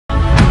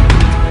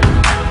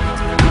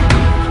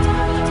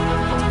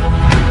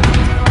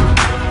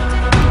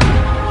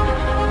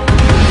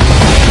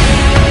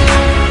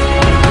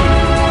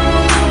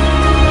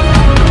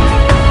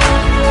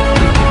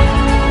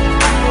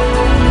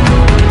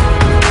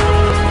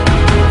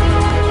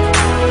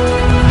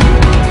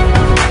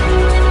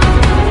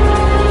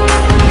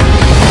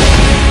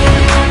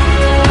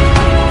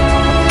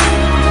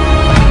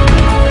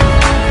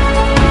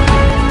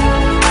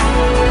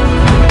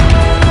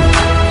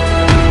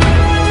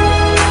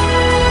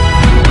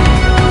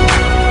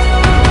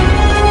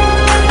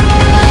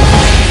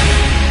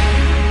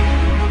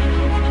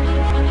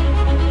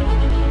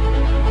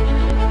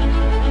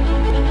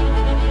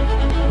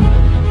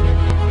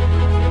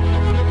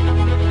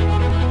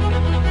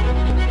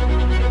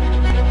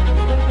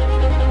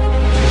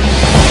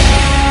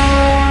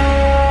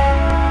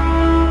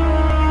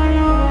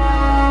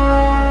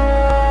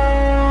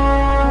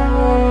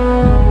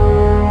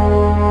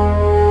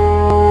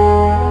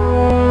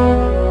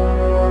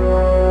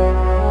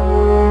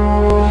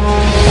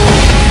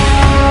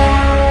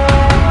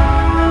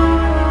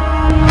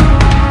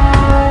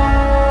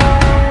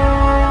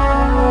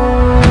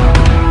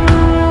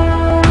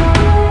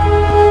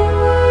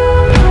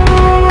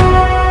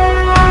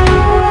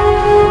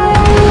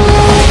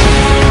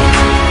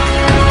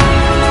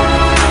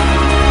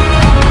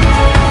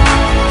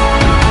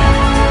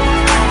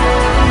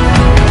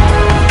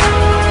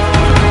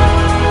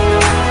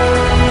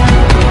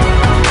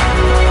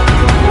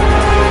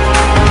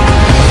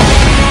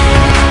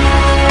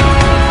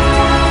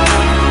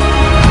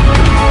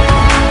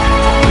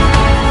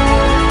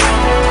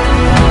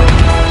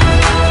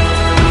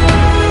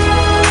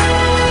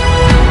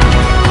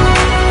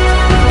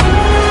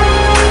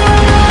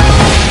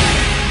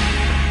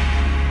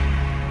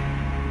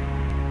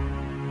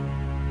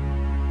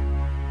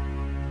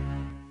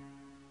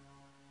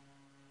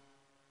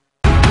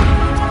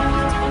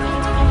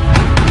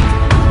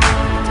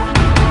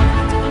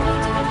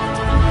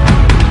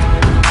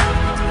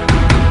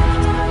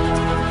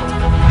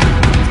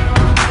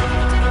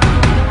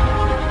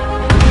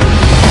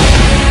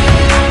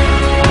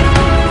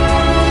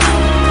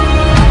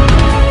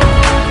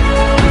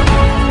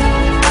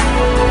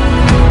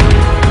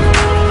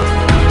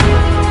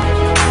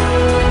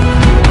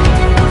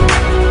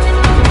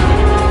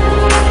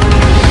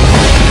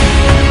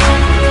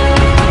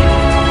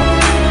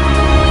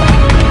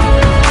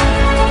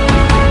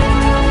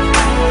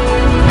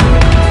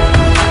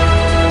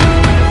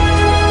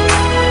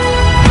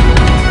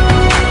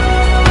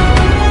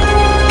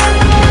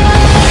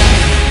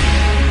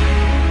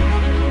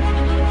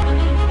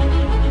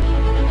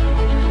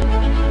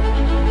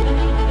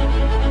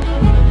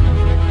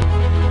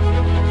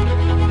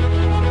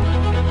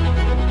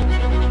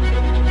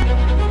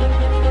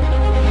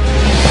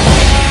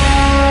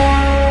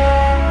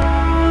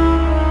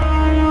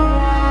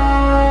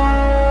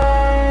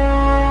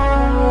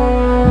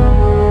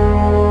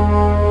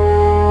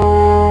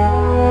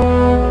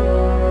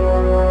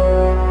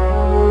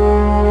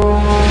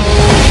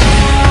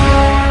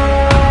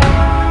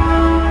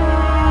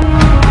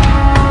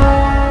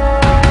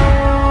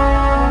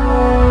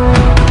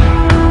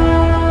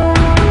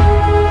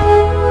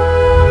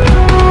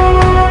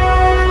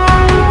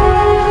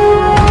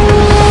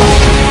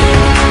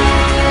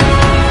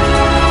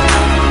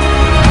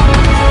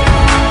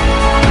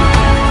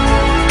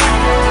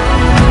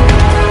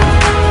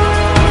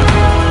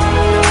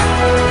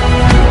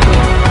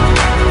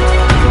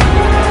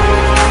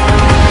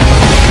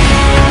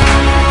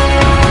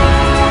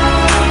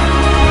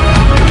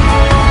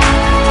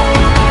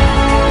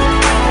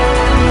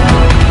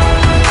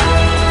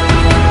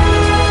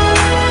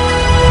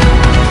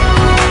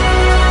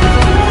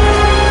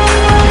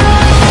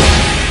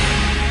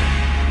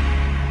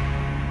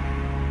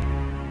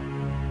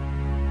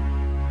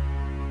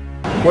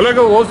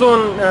உலக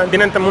ஓசோன்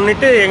தினத்தை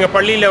முன்னிட்டு எங்கள்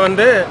பள்ளியில்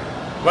வந்து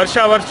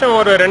வருஷா வருஷம்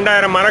ஒரு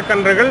 2000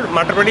 மரக்கன்றுகள்,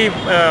 மற்றபடி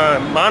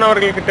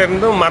மாணவர்கள்கிட்ட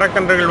இருந்தும்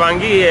மரக்கன்றுகள்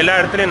வாங்கி எல்லா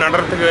இடத்துலையும்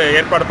நடுறதுக்கு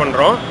ஏற்பாடு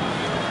பண்ணுறோம்.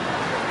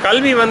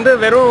 கல்வி வந்து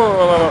வெறும்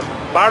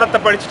பாடத்தை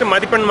படிச்சுட்டு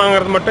மதிப்பெண்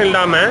வாங்குறது மட்டும்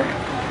இல்லாமல்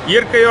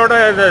இயற்கையோட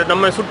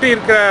நம்ம சுற்றி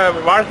இருக்கிற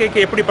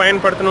வாழ்க்கைக்கு எப்படி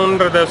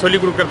பயன்படுத்தணுன்றதை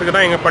சொல்லிக் கொடுக்கறதுக்கு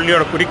தான் எங்கள்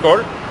பள்ளியோட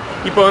குறிக்கோள்.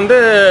 இப்போ வந்து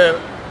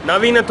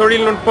நவீன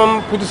தொழில்நுட்பம்,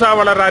 புதுசாக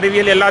வளர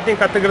அறிவியல்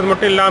எல்லாத்தையும் கற்றுக்கிறது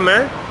மட்டும்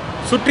இல்லாமல்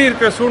சுற்றி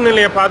இருக்கிற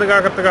சூழ்நிலையை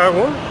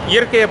பாதுகாக்கிறதுக்காகவும்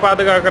இயற்கையை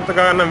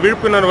பாதுகாக்கிறதுக்கான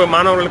விழிப்புணர்வு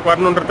மாணவர்களுக்கு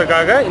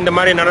வரணுன்றதுக்காக இந்த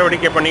மாதிரி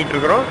நடவடிக்கை பண்ணிகிட்டு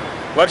இருக்கிறோம்.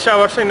 வருஷா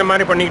வருஷம் இந்த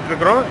மாதிரி பண்ணிக்கிட்டு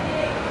இருக்கிறோம்.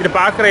 இது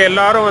பார்க்குற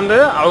எல்லாரும் வந்து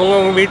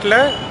அவங்கவுங்க வீட்டில்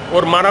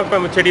ஒரு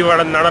மரம் செடி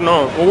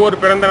நடணும், ஒவ்வொரு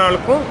பிறந்த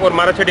நாளுக்கும் ஒரு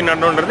மரச்செடி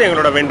நடணுன்றது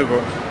எங்களோட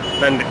வேண்டுகோள்.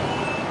 நன்றி.